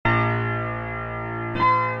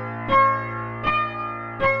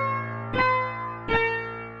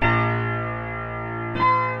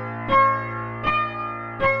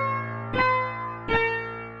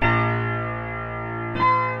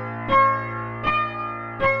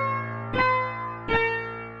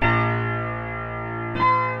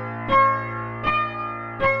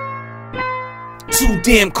too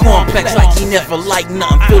damn complex, like he never liked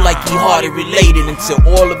nothing. Feel like he hardly related until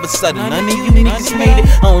all of a sudden none of you niggas made it.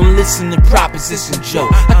 I don't listen to Proposition Joe.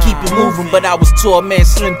 I keep it moving, but I was taught, man,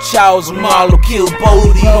 Slim Charles, Marlo killed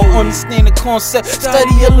Bodie. Don't understand the concept,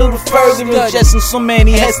 study a little further. Ingesting so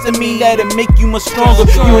many heads to me that'll make you much stronger.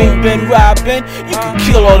 You ain't been robbing, you can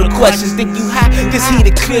kill all the questions. Think you hot, cause he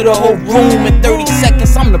to clear the whole room in 30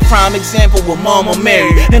 seconds. I'm the prime example with Mama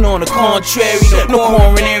Mary. And on the contrary, no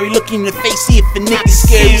coronary. Look in the face, see if a nigga's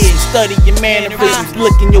scary. So study your mannerisms,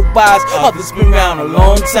 look in your eyes. Others been around a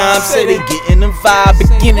long time, say they getting the vibe,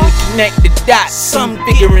 beginning to connect the dots. Some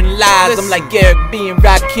figuring lies. I'm like Eric B and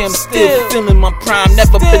Rakim, still feeling my prime.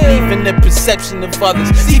 Never believing the perception of others.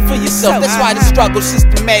 See for yourself, that's why the struggle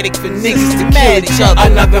systematic for niggas to kill each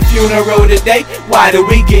other. Another funeral today, why the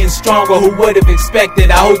we getting stronger? Who would've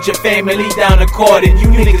expected? I hold your family down according. You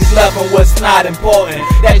niggas loving what's not important.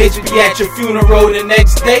 That bitch be at your funeral the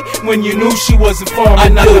next day when you knew she wasn't forming.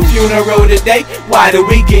 Another funeral today, why the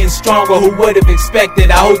we getting stronger? Who would've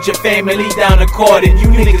expected? I hold your family down according. You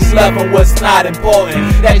niggas loving what's not important.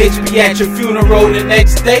 That bitch be at your funeral the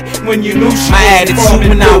next day when you knew she wasn't forming.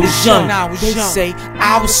 When I was young, they say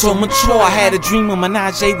I was so mature. I had a dream of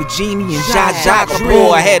Menage with Genie and Jaja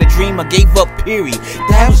Gabor. I had a dream, I gave up, period.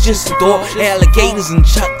 That was just a thought. Alligators and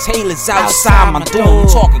Chuck Taylors outside my door. I'm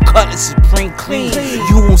talking Cutlass Supreme clean.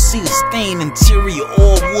 You won't see a stain. Interior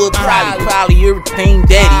all wood, probably urethane.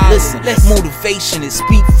 Daddy, listen, motivation is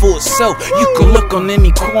speak for itself. You can look on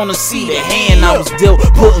any corner, see the hand I was dealt.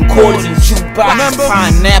 Putting quarters in jukebox,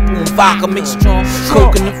 pineapple and vodka mixed strong,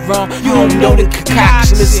 coconut rum. You don't know the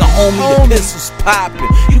concoction. Listen, homie, the pistols popping.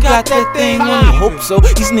 You got that thing on you? Hope so.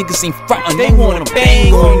 These niggas ain't frontin', they wanna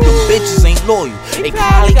bang on you. Them bitches ain't loyal. They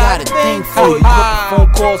probably got a thing for you. Phone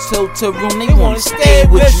calls, hotel room, they wanna stay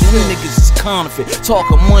with you. Them niggas is counterfeit.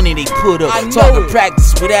 Talking money they put up. Talking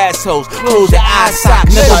practice with assholes. Close their eye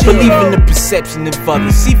sockets. Never believe in the perception of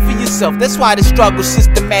others. See for yourself. That's why the struggle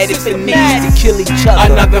systematic for niggas to kill each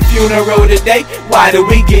other. Another funeral today. Why the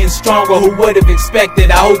we getting stronger? Who would've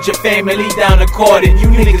expected? I hold your family down according. You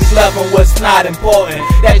niggas loving what's not important.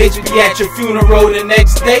 That bitch be at your funeral the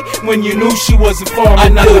next day when you knew she wasn't forming.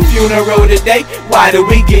 Another funeral today. Why the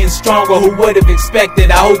we getting stronger? Who would've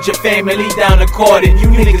expected? I hold your family down according. You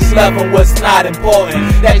niggas loving what's not important.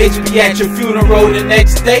 That bitch be at your funeral the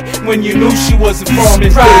next day when you knew she wasn't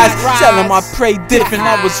forming. Tell them I pray different.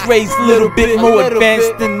 I was raised a little bit more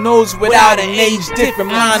advanced than those without an age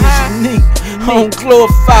different. Mine is unique. I don't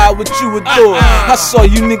glorify what you adore. I saw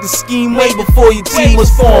you niggas scheme way before your team was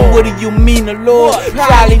formed. What do you mean, the Lord?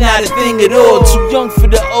 Probably not a thing at all. Too young for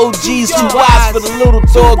the OGs, too wise for the little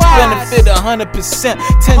dogs. Benefit 100%.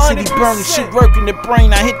 Intensity burning shit, working the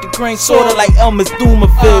brain. I hit the grain sorta like Elmer's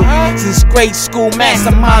Doomaville. Since grade school,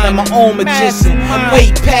 masterminding my own magician.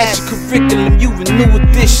 Way past your curriculum, you a new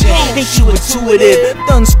addition. Ain't you intuitive?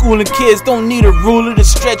 Done schooling kids, don't need a ruler to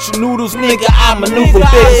stretch your noodles. Nigga, I maneuver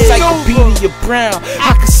big. Encyclopedia Brown.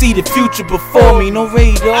 I can see the future before me. No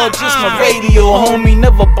radar, just my radio, homie.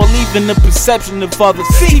 Never believe in the perception of others.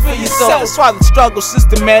 See for yourself. That's why the struggle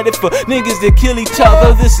systematic for niggas that kill each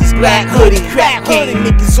other. This is Black Hoodie, crack game.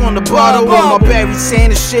 Niggas on the bottom with my Barry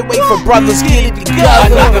Sanders shit. Wait for brothers, get it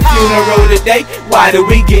together. Another funeral today. Why the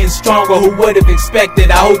we getting stronger? Who would've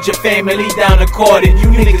expected? I hold your family down according.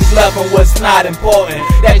 You niggas loving what's not important.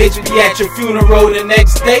 That bitch be at your funeral the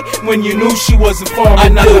next day when you knew she wasn't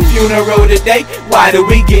forming. Another funeral today. Why the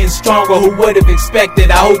we getting stronger? Who would've expected?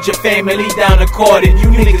 I hold your family down according. You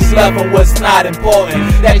niggas loving what's not important.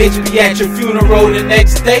 That bitch be at your funeral the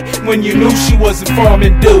next day when you knew she wasn't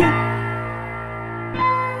forming, dude.